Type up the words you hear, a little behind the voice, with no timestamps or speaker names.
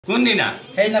কোনদিনা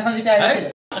এই নাখন যেটা আহিছিল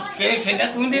কে খেদা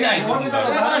কোনদিনা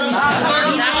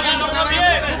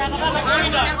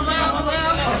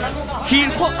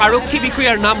শীৰ্ষ আৰক্ষী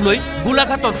বিষয়াৰ নাম লৈ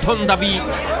গোলাঘাটত ধন দাবী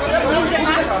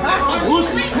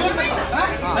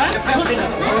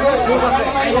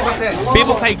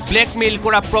ব্যৱসায়িক ব্লেকমেইল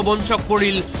কৰা প্ৰবঞ্চক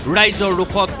পৰিল ৰাইজৰ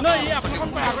ৰুখত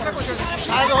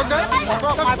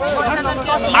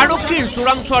আৰক্ষীৰ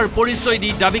চোৰাংচোৱাৰ পৰিচয় দি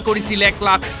দাবী কৰিছিল 1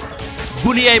 লাখ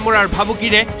গুলিয়াই মৰাৰ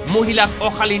ভাবুকিৰে মহিলাক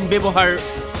অশালীন ব্যৱহাৰ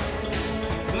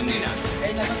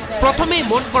প্ৰথমে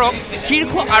মন কৰক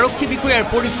শীৰ্ষ আৰক্ষী বিষয়াৰ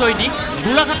পৰিচয় দি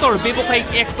গোলাঘাটৰ ব্যৱসায়িক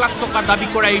 1 লাখ টকা দাবী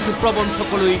কৰা এইটো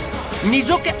প্ৰবঞ্চকলৈ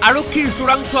নিজকে আৰক্ষীৰ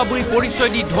চোৰাংচোৱা বুলি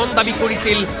পৰিচয় দি ধন দাবী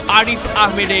কৰিছিল আৰিফ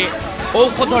আহমেদে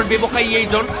ঔষধৰ ব্যৱসায়ী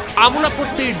এইজন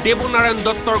আমোলাপট্টিৰ দেৱনাৰায়ণ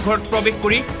দত্তৰ ঘৰত প্ৰৱেশ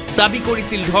কৰি দাবী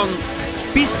কৰিছিল ধন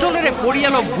পিস্তলেৰে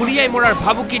পৰিয়ালক গুলিয়াই মৰাৰ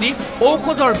ভাবুকি দি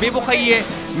ঔষধৰ ব্যৱসায়ীয়ে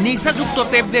নিচাযুক্ত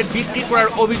টেবলেট বিক্ৰী কৰাৰ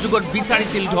অভিযোগত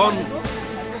বিচাৰিছিল ধন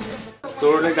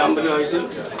তোৰলে যাম বুলি ভাবিছিল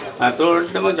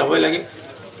তোৰতে মই যাবই লাগে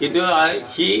কিন্তু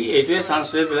সি এইটোৱে চান্স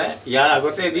লৈ পেলাই ইয়াৰ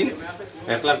আগতে এদিন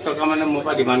 1 লাখ টকা মানে মোৰ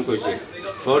পৰা ডিমাণ্ড কৰিছিল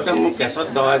ঘৰতে মোৰ কেছত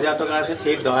 10,000 টকা আছে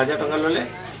সেই 10,000 টকা ল'লে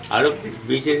আৰু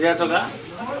 20,000 টকা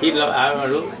সি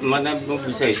আৰু মানে মোক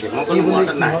বিচাৰিছে মই কোনো মত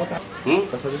নাই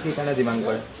কি কাৰণে ডিমাণ্ড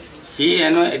কৰে সি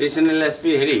এনো এডিচনেল এছপি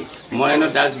হেৰি মই এনো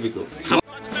ড্ৰাগছ বিকো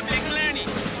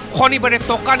শনিবাৰে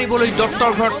টকা নিবলৈ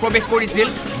দত্তৰ ঘৰত প্ৰৱেশ কৰিছিল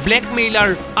ব্লেকমেইলাৰ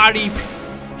আৰিফ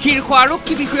শীৰ্ষ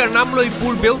আৰক্ষী বিষয়াৰ নাম লৈ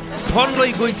পূৰ্বেও ধন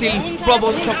লৈ গৈছিল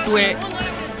প্ৰবঞ্চকটোৱে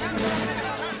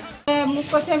মোক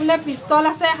কৈছে বোলে পিস্তল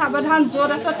আছে সাৱধান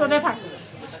য'ত আছে ত'তে থাক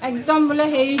একদম বোলে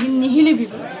হেৰি নিহিলিবি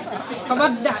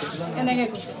খবৰদাৰ এনেকৈ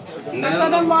কৈছে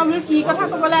তাৰপিছতে মই বোলো কি কথা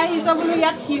ক'বলৈ আহিছ বোলো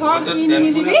ইয়াত কিহৰ কি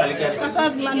নিদিবি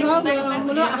তাৰপিছত মানুহক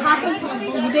বোলো আহাচোন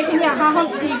গোটেইখিনি আহা হ'ল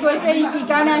কি কৈছে ই কি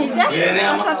কাৰণে আহিছে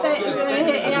তাৰপিছত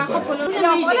এয়া সকলো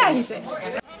অকলে আহিছে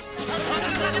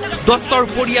দত্তৰ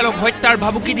পৰিয়ালক হত্যাৰ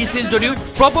ভাবুকি দিছিল যদিও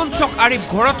প্ৰবঞ্চক আৰিফ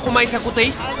ঘৰত সোমাই থাকোঁতেই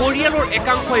পৰিয়ালৰ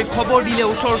একাংশই খবৰ দিলে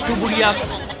ওচৰ চুবুৰীয়াক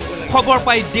খবৰ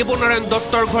পাই দেৱনাৰায়ণ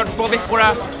দত্তৰ ঘৰত প্ৰৱেশ কৰা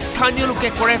স্থানীয় লোকে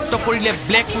কৰায়ত্ব কৰিলে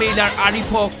ব্লেকমেইলাৰ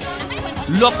আৰিফক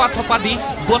লপা থপা দি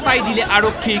গতাই দিলে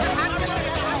আৰক্ষীক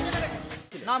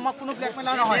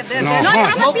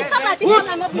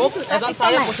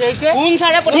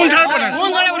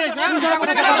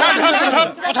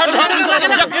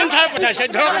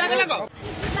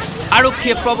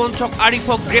আৰক্ষীয়ে প্ৰবঞ্চক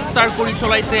আৰিফক গ্ৰেপ্তাৰ কৰি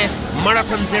চলাইছে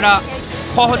মাৰাথন জেৰা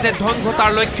সহজে ধন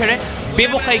ঘটাৰ লক্ষ্যৰে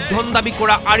ব্যৱসায়িক ধন দাবী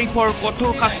কৰা আৰিফৰ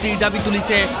কঠোৰ শাস্তিৰ দাবী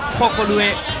তুলিছে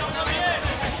সকলোৱে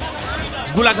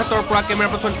গোলাঘাটৰ পৰা কেমেৰা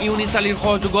পাৰ্চন ইউনিছ আলীৰ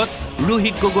সহযোগত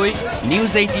Rohit Gogoi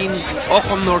news 18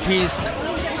 Assam north east